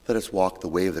Let us walk the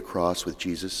way of the cross with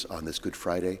Jesus on this Good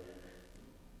Friday,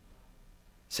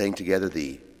 saying together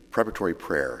the preparatory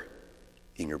prayer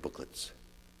in your booklets.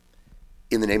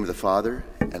 In the name of the Father,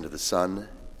 and of the Son,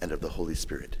 and of the Holy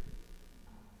Spirit.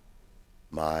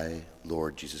 My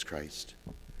Lord Jesus Christ,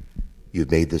 you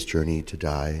have made this journey to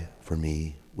die for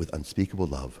me with unspeakable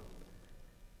love,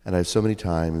 and I have so many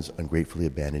times ungratefully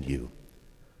abandoned you.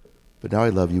 But now I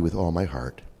love you with all my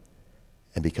heart,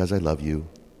 and because I love you,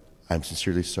 I am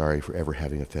sincerely sorry for ever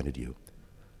having offended you.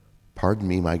 Pardon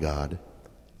me, my God,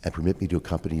 and permit me to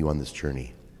accompany you on this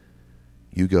journey.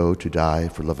 You go to die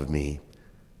for love of me.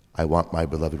 I want my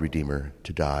beloved Redeemer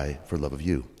to die for love of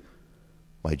you.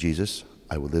 My Jesus,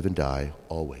 I will live and die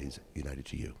always united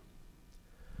to you.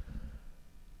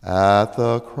 At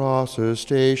the crosser's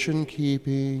station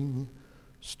keeping,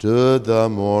 stood the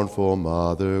mournful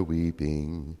mother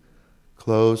weeping,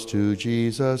 close to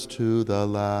Jesus to the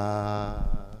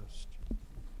last.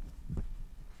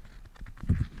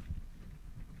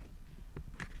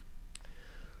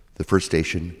 The first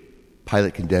station,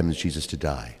 Pilate condemns Jesus to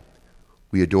die.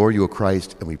 We adore you, O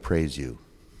Christ, and we praise you.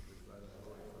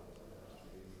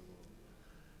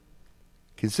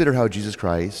 Consider how Jesus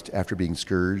Christ, after being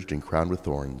scourged and crowned with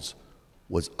thorns,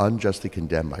 was unjustly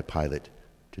condemned by Pilate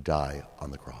to die on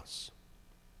the cross.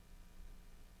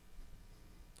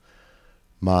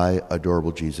 My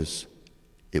adorable Jesus,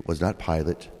 it was not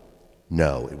Pilate,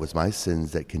 no, it was my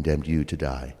sins that condemned you to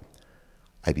die.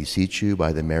 I beseech you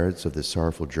by the merits of this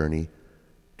sorrowful journey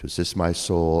to assist my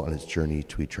soul on its journey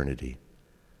to eternity.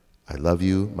 I love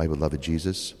you, my beloved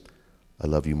Jesus. I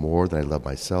love you more than I love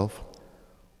myself.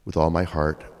 With all my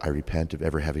heart, I repent of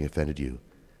ever having offended you.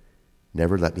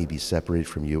 Never let me be separated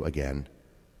from you again.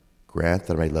 Grant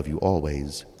that I may love you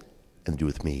always and do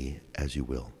with me as you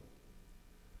will.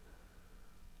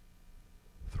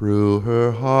 Through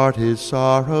her heart his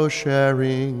sorrow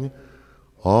sharing,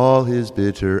 all his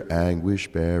bitter anguish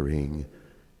bearing,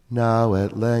 now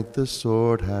at length the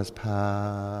sword has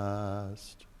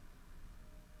passed.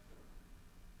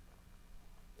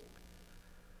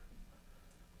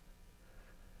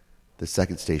 The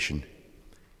second station,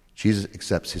 Jesus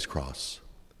accepts his cross.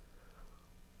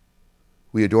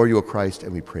 We adore you, O Christ,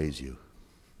 and we praise you.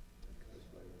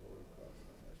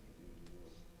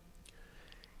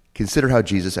 Consider how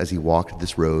Jesus, as he walked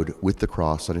this road with the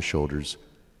cross on his shoulders,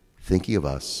 thinking of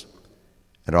us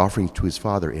and offering to his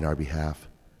Father in our behalf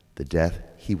the death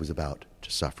he was about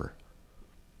to suffer.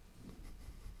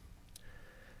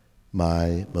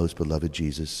 My most beloved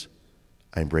Jesus,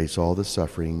 I embrace all the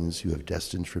sufferings you have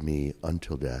destined for me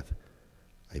until death.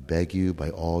 I beg you, by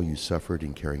all you suffered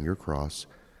in carrying your cross,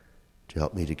 to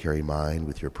help me to carry mine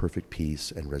with your perfect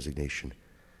peace and resignation.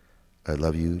 I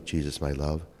love you, Jesus, my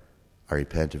love. I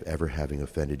repent of ever having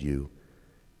offended you.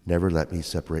 Never let me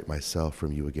separate myself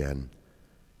from you again.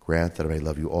 Grant that I may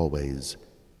love you always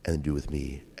and do with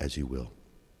me as you will.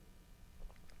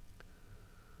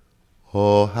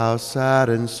 Oh, how sad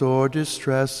and sore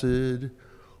distressed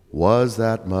was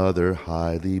that mother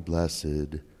highly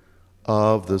blessed,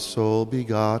 of the sole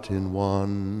begotten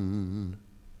one.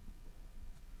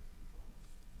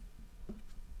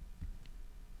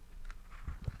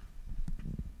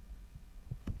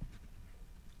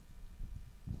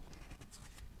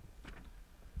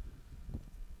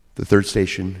 The third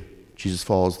station, Jesus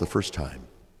falls the first time.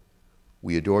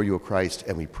 We adore you, O Christ,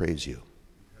 and we praise you.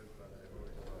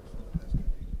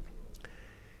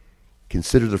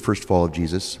 Consider the first fall of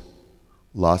Jesus.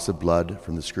 Loss of blood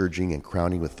from the scourging and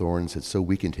crowning with thorns had so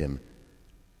weakened him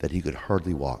that he could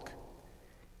hardly walk.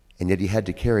 And yet he had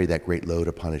to carry that great load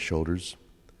upon his shoulders.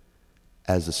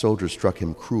 As the soldiers struck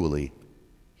him cruelly,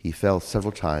 he fell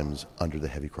several times under the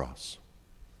heavy cross.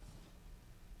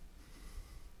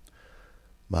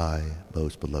 My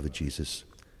most beloved Jesus,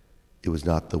 it was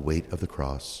not the weight of the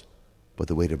cross, but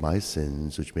the weight of my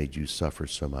sins which made you suffer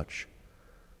so much.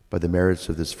 By the merits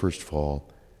of this first fall,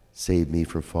 save me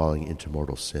from falling into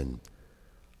mortal sin.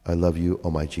 I love you, O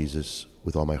my Jesus,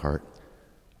 with all my heart.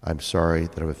 I'm sorry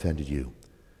that I've offended you.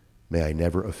 May I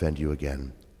never offend you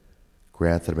again.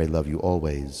 Grant that I may love you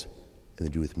always, and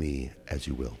then do with me as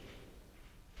you will.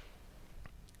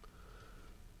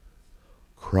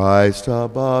 Christ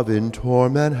above in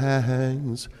torment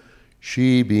hangs,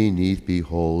 she beneath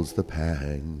beholds the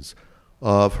pangs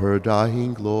of her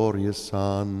dying glorious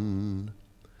Son.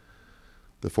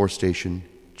 The fourth station,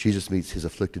 Jesus meets his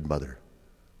afflicted mother.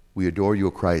 We adore you,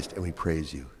 O Christ, and we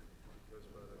praise you.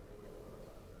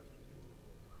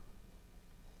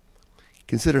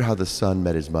 Consider how the Son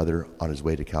met his mother on his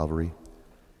way to Calvary.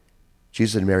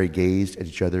 Jesus and Mary gazed at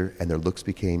each other, and their looks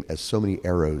became as so many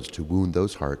arrows to wound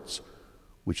those hearts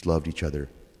which loved each other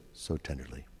so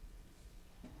tenderly.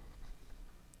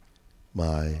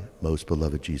 My most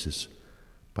beloved Jesus,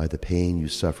 by the pain you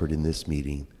suffered in this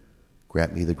meeting,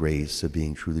 grant me the grace of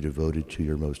being truly devoted to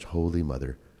your most holy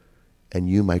mother, and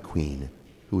you, my queen,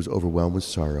 who was overwhelmed with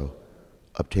sorrow,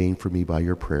 obtain for me by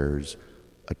your prayers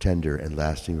a tender and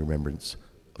lasting remembrance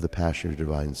of the passion of your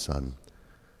divine Son.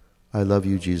 I love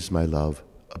you, Jesus, my love,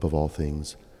 above all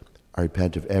things. I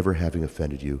repent of ever having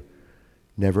offended you.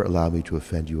 Never allow me to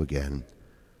offend you again.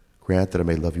 Grant that I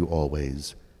may love you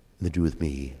always, and then do with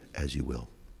me as you will.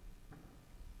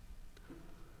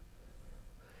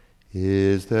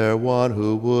 Is there one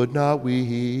who would not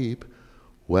weep,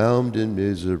 whelmed in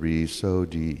misery so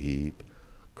deep,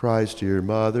 Christ's dear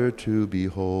mother to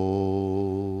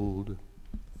behold?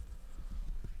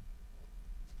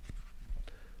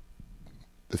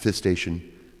 The fifth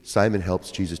station, Simon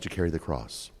helps Jesus to carry the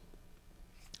cross.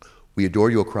 We adore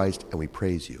you, O Christ, and we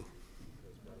praise you.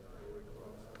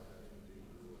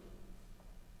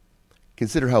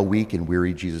 Consider how weak and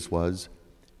weary Jesus was.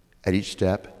 At each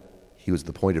step, he was at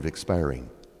the point of expiring.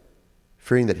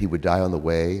 Fearing that he would die on the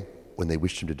way when they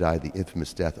wished him to die the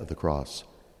infamous death of the cross,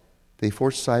 they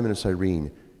forced Simon of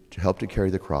Cyrene to help to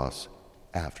carry the cross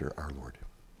after our Lord.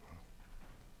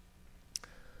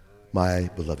 My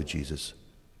beloved Jesus,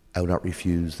 I will not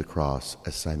refuse the cross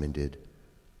as Simon did.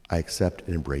 I accept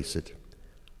and embrace it.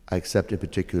 I accept in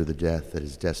particular the death that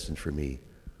is destined for me,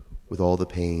 with all the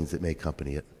pains that may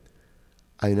accompany it.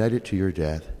 I unite it to your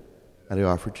death, and I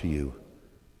offer it to you.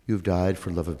 You have died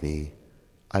for love of me.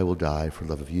 I will die for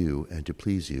love of you and to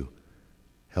please you.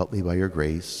 Help me by your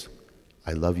grace.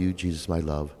 I love you, Jesus, my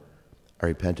love. I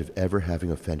repent of ever having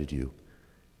offended you.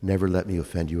 Never let me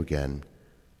offend you again.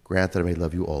 Grant that I may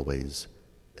love you always,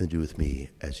 and do with me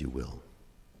as you will.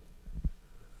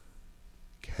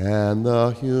 Can the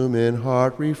human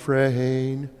heart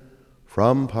refrain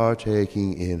from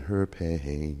partaking in her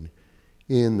pain,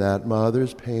 in that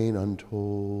mother's pain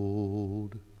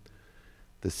untold?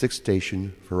 The sixth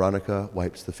station, Veronica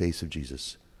wipes the face of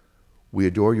Jesus. We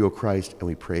adore you, O Christ, and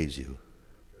we praise you.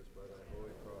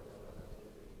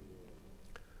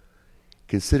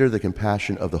 Consider the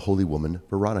compassion of the holy woman,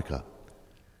 Veronica.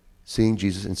 Seeing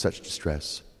Jesus in such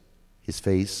distress, his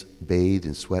face bathed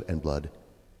in sweat and blood,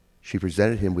 she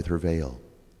presented him with her veil.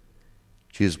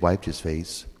 Jesus wiped his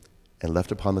face and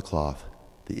left upon the cloth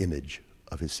the image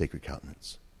of his sacred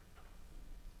countenance.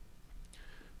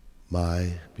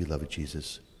 My beloved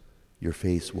Jesus, your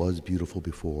face was beautiful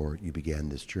before you began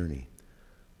this journey,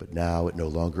 but now it no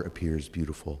longer appears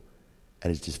beautiful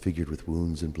and is disfigured with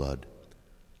wounds and blood.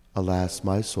 Alas,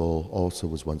 my soul also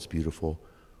was once beautiful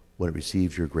when it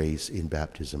received your grace in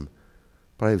baptism,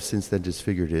 but I have since then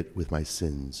disfigured it with my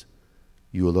sins.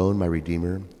 You alone, my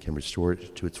Redeemer, can restore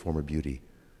it to its former beauty.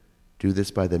 Do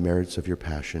this by the merits of your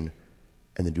passion,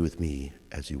 and then do with me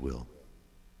as you will.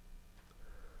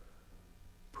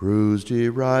 Bruised,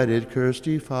 derided, cursed,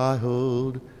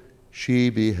 defiled, she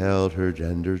beheld her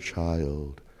tender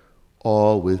child,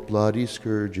 all with bloody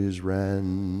scourges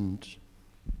rent.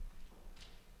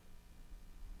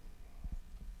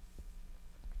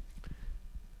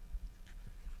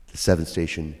 The seventh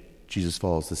station, Jesus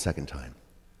falls the second time.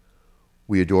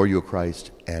 We adore you, O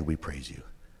Christ, and we praise you.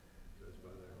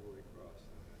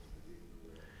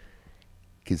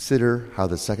 Consider how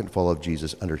the second fall of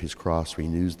Jesus under his cross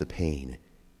renews the pain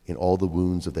in all the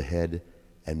wounds of the head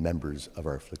and members of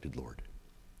our afflicted Lord.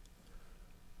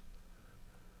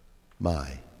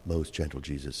 My most gentle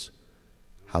Jesus,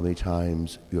 how many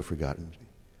times you have forgotten me,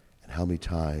 and how many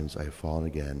times I have fallen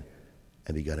again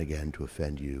and begun again to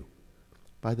offend you.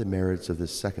 By the merits of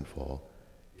this second fall,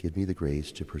 give me the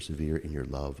grace to persevere in your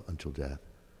love until death.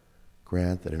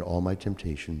 Grant that in all my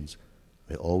temptations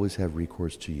I may always have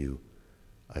recourse to you.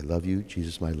 I love you,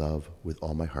 Jesus, my love, with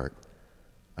all my heart.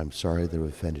 I'm sorry that I've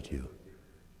offended you.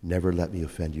 Never let me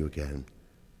offend you again.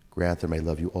 Grant that I may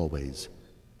love you always,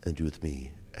 and do with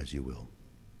me as you will.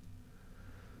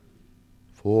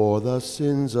 For the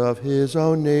sins of his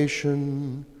own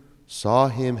nation saw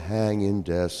him hang in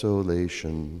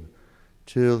desolation,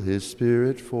 till his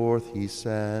Spirit forth he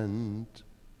sent.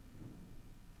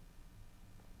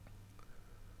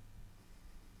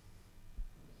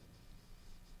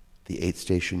 The eighth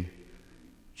station,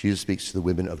 Jesus speaks to the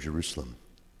women of Jerusalem.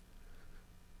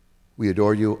 We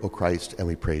adore you, O Christ, and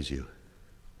we praise you.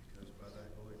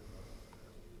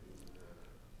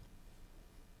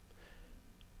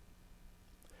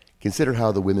 Consider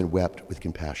how the women wept with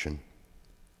compassion,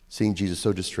 seeing Jesus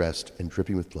so distressed and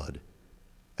dripping with blood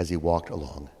as he walked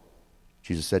along.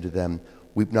 Jesus said to them,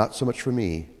 "Weep not so much for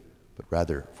me, but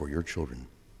rather for your children."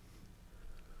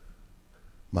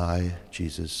 My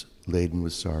Jesus, laden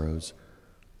with sorrows,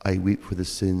 I weep for the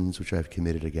sins which I have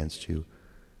committed against you.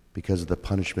 because of the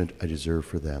punishment I deserve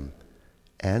for them,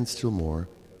 and still more,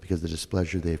 because of the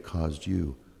displeasure they have caused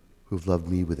you, who have loved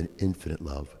me with an infinite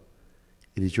love.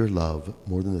 It is your love,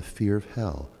 more than the fear of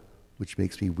hell, which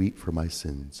makes me weep for my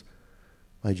sins.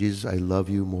 My Jesus, I love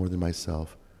you more than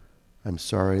myself. I'm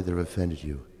sorry that I've offended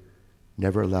you.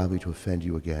 Never allow me to offend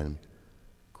you again.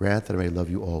 Grant that I may love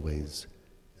you always,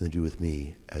 and then do with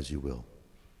me as you will.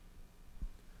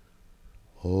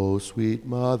 O sweet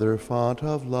Mother, font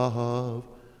of love,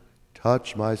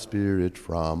 touch my spirit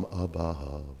from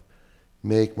above.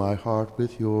 Make my heart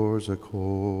with yours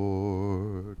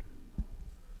accord.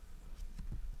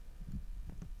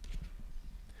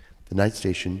 The ninth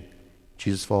station,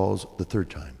 Jesus falls the third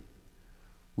time.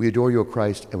 We adore you, O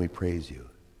Christ, and we praise you.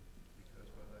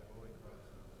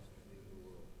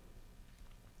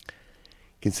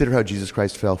 Consider how Jesus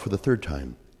Christ fell for the third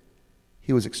time.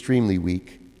 He was extremely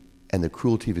weak, and the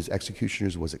cruelty of his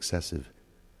executioners was excessive.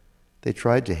 They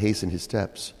tried to hasten his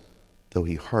steps, though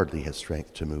he hardly had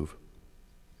strength to move.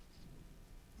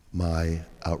 My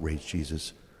outraged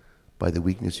Jesus, by the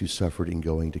weakness you suffered in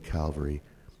going to Calvary,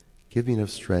 give me enough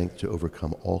strength to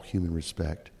overcome all human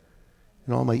respect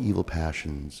and all my evil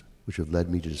passions which have led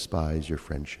me to despise your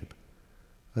friendship.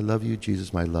 I love you,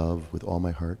 Jesus, my love, with all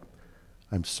my heart.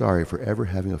 I'm sorry for ever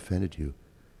having offended you.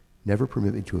 Never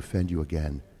permit me to offend you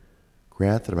again.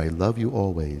 Grant that I may love you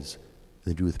always,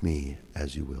 and do with me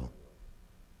as you will.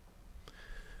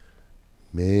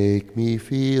 Make me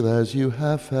feel as you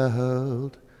have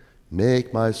felt.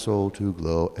 Make my soul to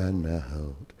glow and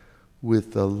melt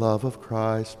with the love of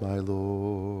Christ my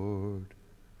Lord.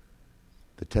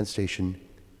 The 10th station,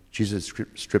 Jesus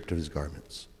stripped of his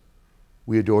garments.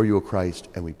 We adore you, O Christ,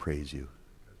 and we praise you.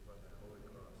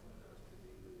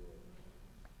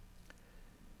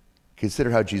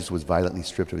 Consider how Jesus was violently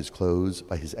stripped of his clothes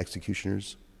by his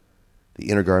executioners. The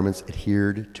inner garments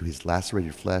adhered to his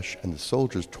lacerated flesh, and the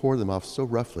soldiers tore them off so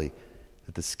roughly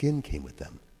that the skin came with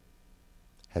them.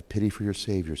 Have pity for your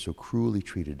Savior, so cruelly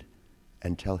treated,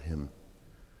 and tell him,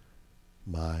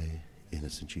 my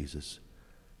innocent Jesus,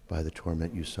 by the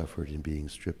torment you suffered in being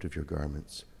stripped of your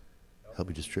garments, help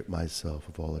me to strip myself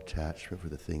of all attachment for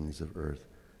the things of earth.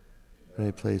 And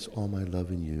I place all my love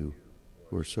in you,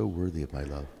 who are so worthy of my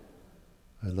love.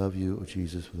 I love you, O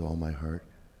Jesus, with all my heart.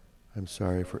 I'm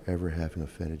sorry for ever having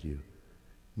offended you.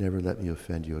 Never let me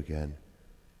offend you again.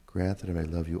 Grant that I may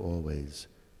love you always,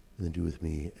 and then do with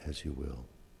me as you will.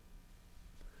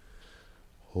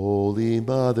 Holy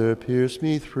Mother, pierce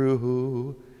me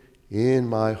through, in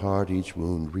my heart each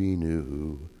wound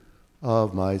renew,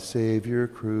 of my Savior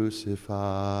crucified.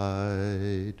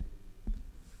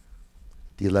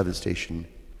 The 11th station,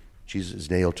 Jesus is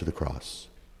nailed to the cross.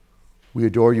 We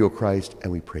adore you, O Christ,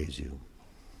 and we praise you.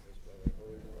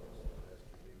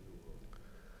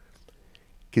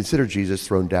 Consider Jesus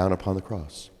thrown down upon the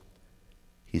cross.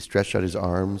 He stretched out his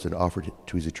arms and offered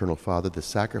to his eternal Father the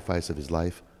sacrifice of his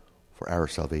life for our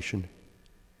salvation.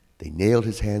 They nailed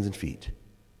his hands and feet,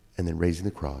 and then raising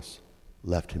the cross,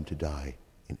 left him to die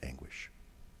in anguish.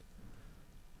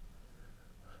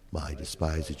 My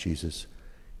despised Jesus,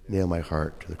 nail my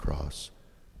heart to the cross,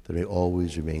 that I may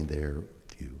always remain there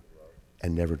with you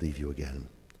and never leave you again.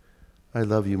 I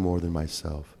love you more than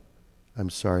myself. I'm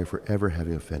sorry for ever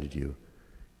having offended you.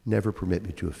 Never permit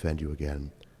me to offend you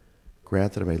again.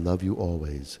 Grant that I may love you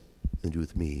always, and do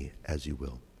with me as you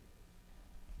will.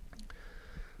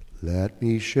 Let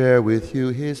me share with you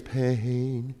his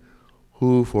pain,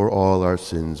 who for all our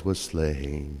sins was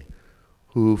slain,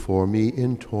 who for me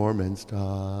in torments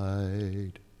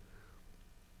died.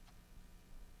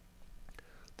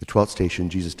 The 12th station,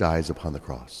 Jesus dies upon the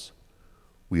cross.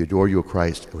 We adore you, O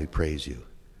Christ, and we praise you.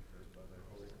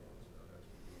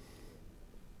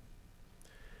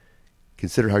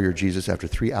 Consider how your Jesus, after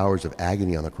 3 hours of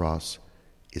agony on the cross,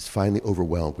 is finally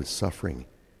overwhelmed with suffering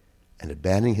and,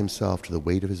 abandoning himself to the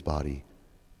weight of his body,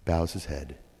 bows his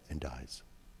head and dies.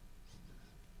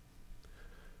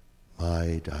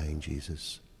 My dying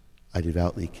Jesus, I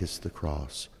devoutly kiss the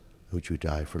cross on which you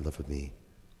died for love of me.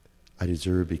 I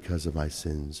deserve, because of my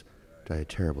sins, to die a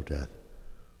terrible death.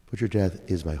 But your death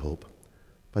is my hope.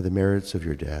 By the merits of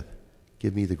your death,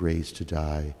 give me the grace to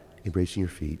die, embracing your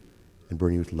feet and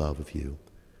burning with love of you.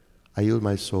 I yield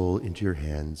my soul into your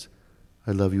hands.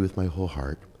 I love you with my whole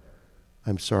heart.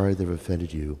 I'm sorry that I've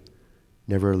offended you.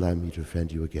 Never allow me to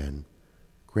offend you again.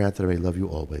 Grant that I may love you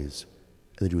always,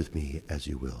 and do with me as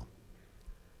you will.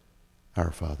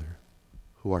 Our Father,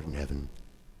 who art in heaven,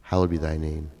 hallowed be thy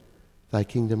name. Thy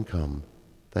kingdom come,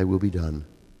 thy will be done,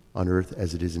 on earth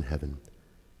as it is in heaven.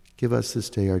 Give us this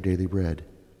day our daily bread,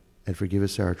 and forgive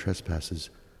us our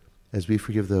trespasses, as we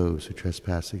forgive those who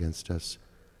trespass against us.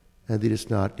 and lead us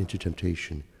not into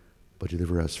temptation, but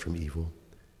deliver us from evil.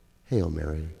 Hail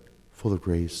Mary, full of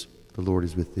grace, the Lord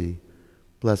is with thee.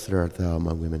 Blessed art thou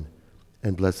among women,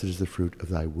 and blessed is the fruit of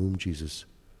thy womb, Jesus.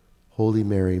 Holy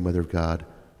Mary, Mother of God,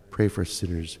 pray for us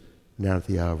sinners, now at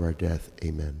the hour of our death.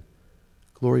 Amen.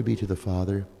 Glory be to the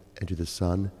Father, and to the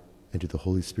Son, and to the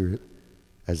Holy Spirit,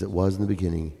 as it was in the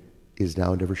beginning, is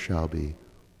now, and ever shall be,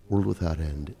 world without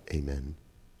end. Amen.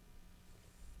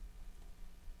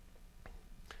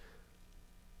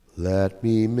 Let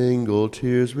me mingle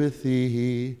tears with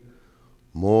thee,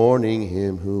 mourning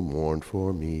him who mourned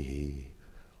for me,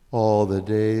 all the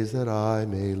days that I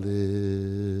may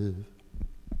live.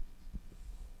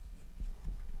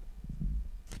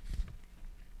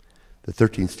 The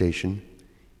 13th station,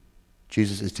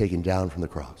 Jesus is taken down from the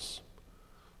cross.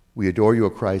 We adore you, O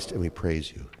Christ, and we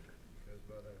praise you.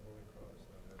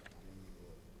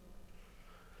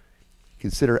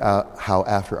 Consider how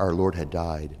after our Lord had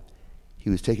died, he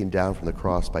was taken down from the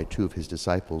cross by two of his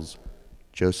disciples,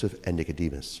 Joseph and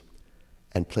Nicodemus,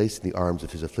 and placed in the arms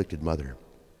of his afflicted mother.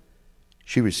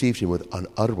 She received him with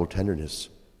unutterable tenderness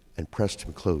and pressed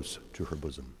him close to her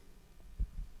bosom.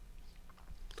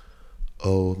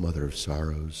 O Mother of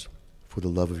Sorrows, for the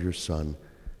love of your Son,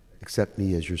 accept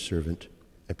me as your servant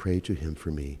and pray to him for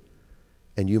me.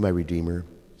 And you, my Redeemer,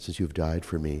 since you have died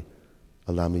for me,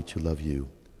 allow me to love you,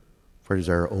 for I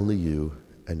desire only you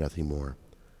and nothing more.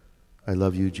 I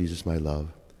love you, Jesus, my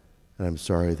love, and I'm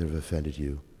sorry that I've offended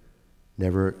you.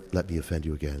 Never let me offend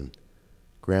you again.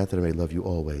 Grant that I may love you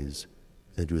always,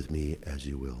 and do with me as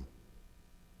you will.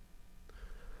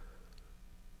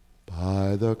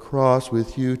 By the cross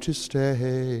with you to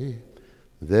stay,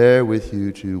 there with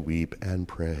you to weep and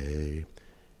pray,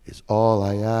 is all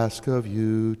I ask of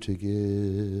you to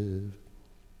give.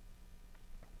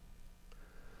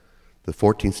 The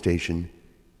 14th station,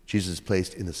 Jesus is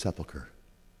placed in the sepulchre.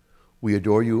 We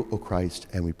adore you, O Christ,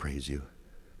 and we praise you.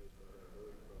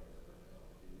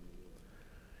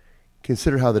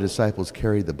 Consider how the disciples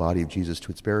carried the body of Jesus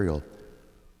to its burial,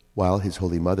 while his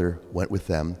Holy Mother went with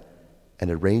them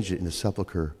and arranged it in the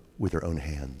sepulchre with her own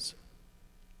hands.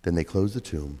 Then they closed the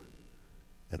tomb,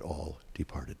 and all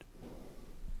departed.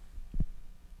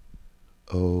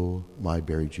 Oh, my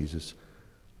buried Jesus,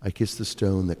 I kiss the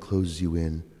stone that closes you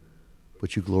in,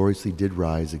 but you gloriously did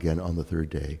rise again on the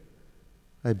third day.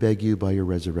 I beg you by your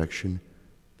resurrection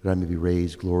that I may be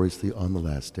raised gloriously on the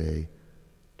last day,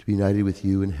 to be united with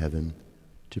you in heaven,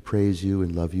 to praise you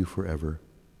and love you forever.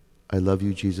 I love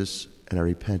you, Jesus, and I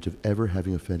repent of ever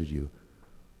having offended you.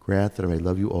 Grant that I may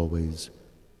love you always,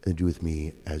 and do with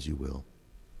me as you will.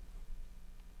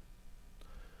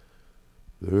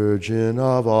 Virgin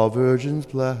of all virgins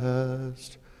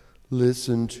blessed,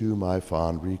 listen to my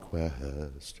fond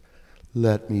request.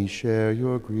 Let me share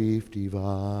your grief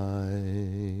divine.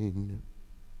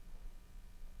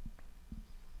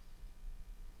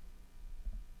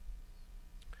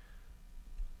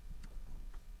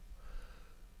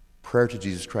 Prayer to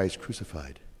Jesus Christ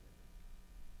crucified.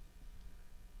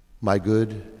 My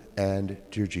good and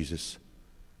dear Jesus,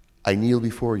 I kneel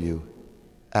before you,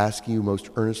 asking you most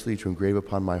earnestly to engrave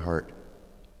upon my heart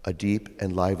a deep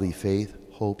and lively faith,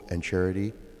 hope, and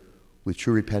charity, with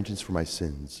true repentance for my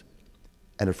sins,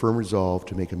 and a firm resolve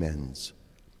to make amends.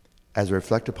 As I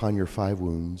reflect upon your 5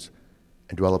 wounds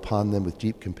and dwell upon them with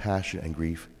deep compassion and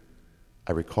grief,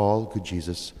 I recall, good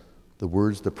Jesus, the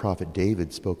words the prophet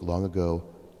David spoke long ago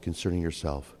concerning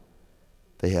yourself.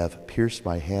 They have pierced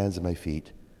my hands and my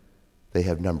feet. They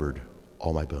have numbered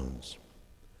all my bones.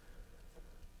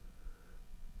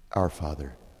 Our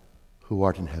Father, who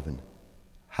art in heaven,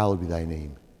 hallowed be thy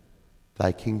name.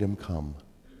 Thy kingdom come,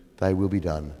 thy will be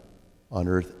done, on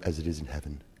earth as it is in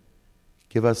heaven.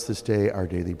 Give us this day our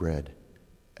daily bread,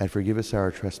 and forgive us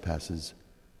our trespasses,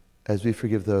 as we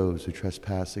forgive those who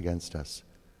trespass against us.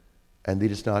 And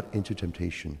lead us not into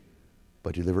temptation,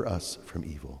 but deliver us from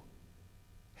evil.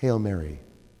 Hail Mary,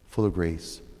 full of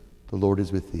grace, the Lord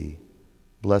is with thee.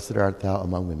 Blessed art thou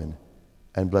among women,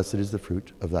 and blessed is the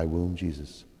fruit of thy womb,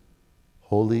 Jesus.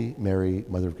 Holy Mary,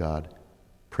 Mother of God,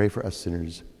 pray for us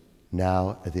sinners,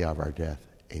 now at the hour of our death.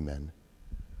 Amen.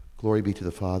 Glory be to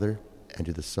the Father, and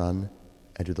to the Son,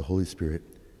 and to the Holy Spirit,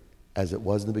 as it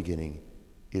was in the beginning,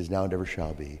 is now, and ever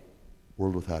shall be,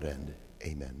 world without end.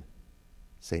 Amen.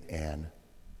 Saint Anne,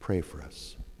 pray for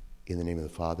us. In the name of the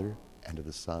Father, and of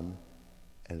the Son,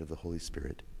 and of the Holy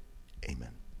Spirit.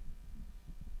 Amen.